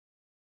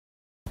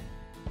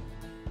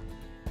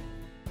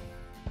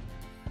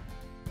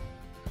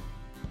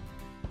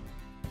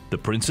The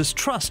Prince's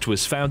Trust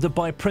was founded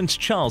by Prince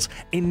Charles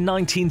in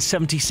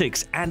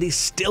 1976 and is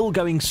still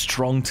going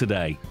strong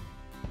today.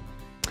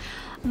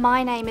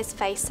 My name is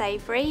Faye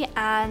Savoury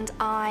and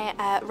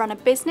I run a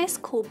business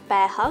called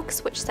Bear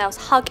Hugs, which sells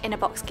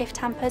hug-in-a-box gift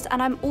hampers, and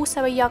I'm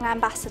also a young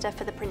ambassador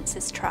for the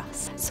Prince's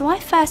Trust. So I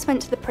first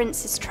went to the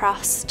Prince's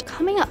Trust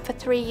coming up for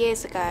 3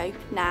 years ago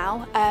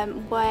now,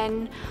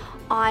 when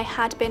I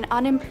had been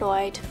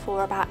unemployed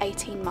for about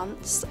 18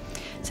 months.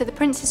 So the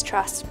Prince's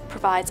Trust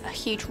provides a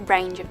huge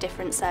range of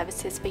different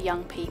services for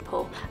young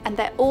people, and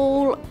they're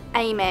all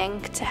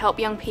aiming to help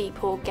young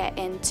people get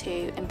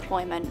into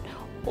employment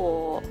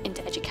or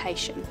into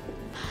education.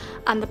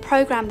 And the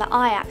programme that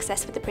I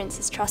accessed with the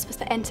Prince's Trust was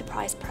the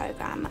Enterprise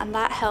programme, and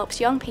that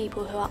helps young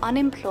people who are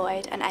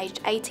unemployed and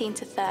aged 18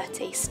 to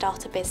 30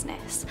 start a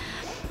business.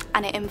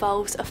 And it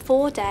involves a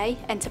 4-day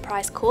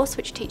enterprise course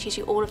which teaches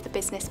you all of the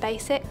business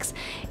basics.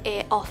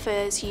 It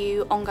offers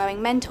you ongoing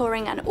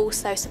mentoring and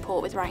also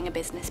support with writing a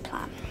business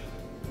plan.